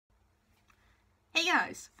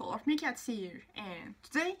guys, Follow Me Cats here, and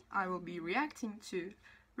today I will be reacting to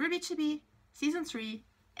RWBY Chibi Season 3,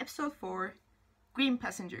 Episode 4, Green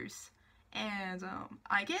Passengers. And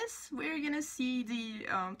I guess we're gonna see the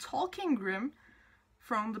Talking Grimm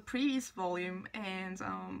from the previous volume, and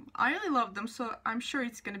I really love them, so I'm sure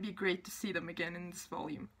it's gonna be great to see them again in this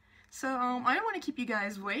volume. So I don't want to keep you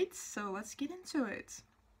guys wait, so let's get into it.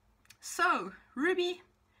 So, RWBY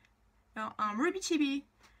Chibi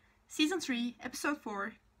Season 3, Episode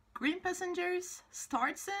 4, Green Passengers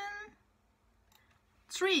starts in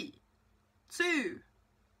 3, 2,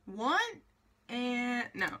 1, and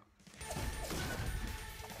no.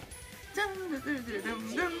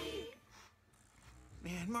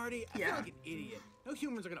 Man, Marty, I feel like an idiot. No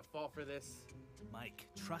humans are gonna fall for this. Mike,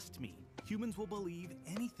 trust me. Humans will believe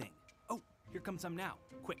anything. Oh, here comes some now.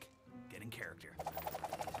 Quick, get in character.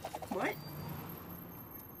 What?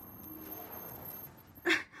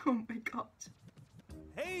 Oh my god.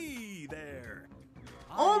 Hey there!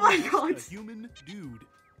 Oh my I'm god! a human dude.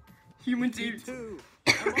 Human Me dude. too.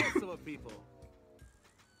 I'm also a people.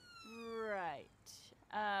 Right.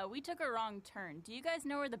 We took a wrong turn. Do you guys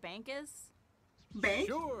know where the bank is? Bank?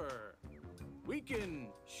 Sure. We can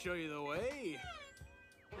show you the way.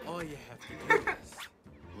 All you have to do is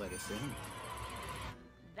let us in.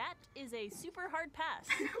 That is a super hard pass.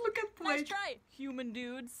 Look at Blake. Nice try, human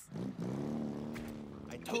dudes.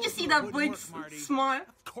 Did you see that Blake's smile?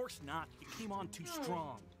 Of course not. You came on too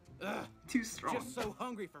strong. Ugh, Too strong. just so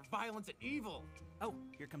hungry for violence and evil. Oh,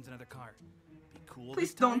 here comes another car. Be cool Please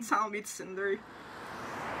this time. don't tell me it's Cinder.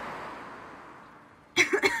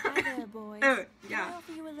 Hi there, boys. Oh, Can I yeah.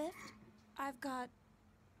 offer you a lift? I've got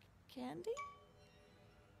candy?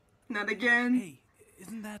 Not again. Hey,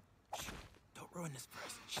 isn't that... Shh, don't ruin this for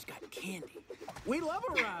us. She's got candy. We love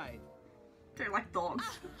a ride. They're like dogs.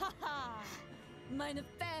 Ha ha! My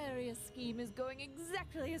nefarious scheme is going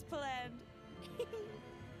exactly as planned.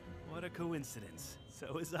 What a coincidence.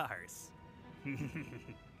 So is ours.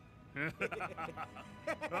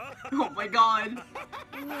 Oh my god.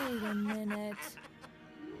 Wait a minute.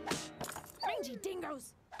 Rangy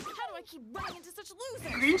dingoes! How do I keep running into such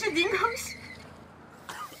losers? Green dingoes?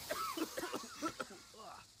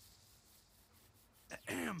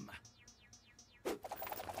 Ahem.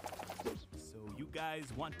 So you guys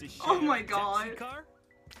want to share Oh my a taxi God. car?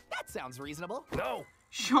 That sounds reasonable. No.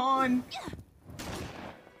 Sean.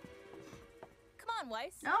 Come on,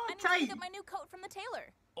 Weiss. Oh, I need to tight. pick up my new coat from the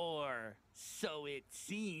tailor. Or so it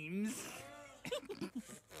seems.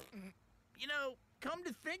 You know, come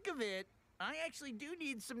to think of it, I actually do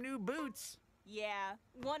need some new boots. Yeah,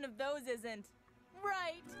 one of those isn't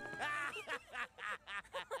right.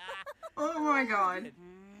 Oh my god.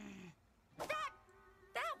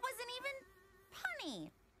 That wasn't even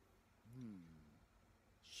punny.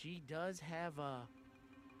 She does have a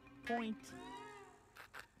point.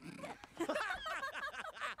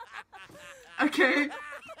 Okay.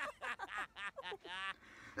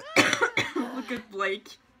 Look at Blake.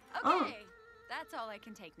 Okay, Oh. that's all I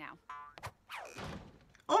can take now.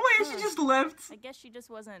 Oh my god, she just left. I guess she just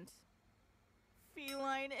wasn't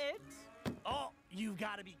feline it. Oh, you've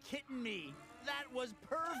got to be kidding me. That was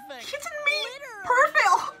perfect. Kitten me!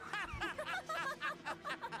 Perfect!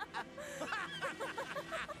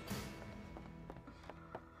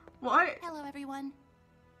 What? Hello, everyone.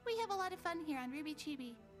 We have a lot of fun here on RWBY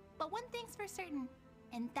Chibi, but one thing's for certain,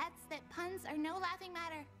 and that's that puns are no laughing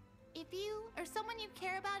matter. If you or someone you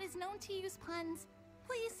care about is known to use puns,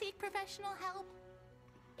 please seek professional help.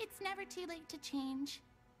 It's never too late to change.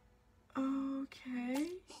 Okay.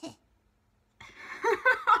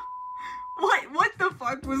 What the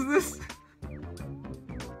fuck was this?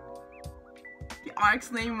 The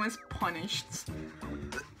arc's name was Punished.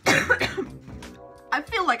 I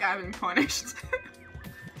feel like I've been punished.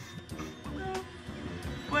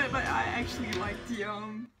 but I actually like the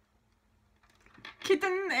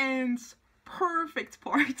kitten and perfect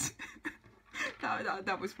part.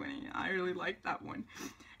 that was funny. I really liked that one.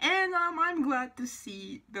 And I'm glad to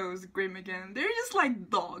see those Grimm again. They're just like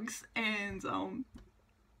dogs, and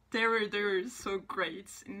they were so great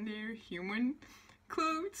in their human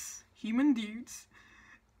clothes, human dudes.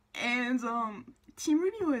 And Team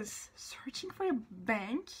RWBY was searching for a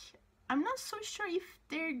bank. I'm not so sure if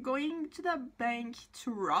they're going to the bank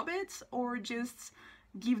to rob it or just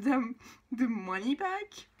give them the money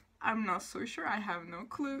back. I'm not so sure. I have no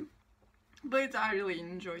clue. But I really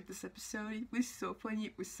enjoyed this episode. It was so funny,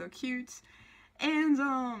 it was so cute. And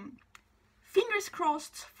fingers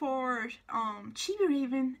crossed for Chibi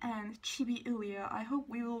Raven and Chibi Ilya. I hope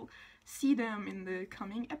we will see them in the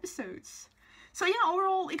coming episodes. So yeah,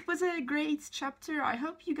 overall it was a great chapter. I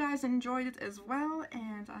hope you guys enjoyed it as well,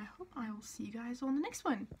 and I hope I will see you guys on the next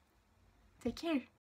one. Take care.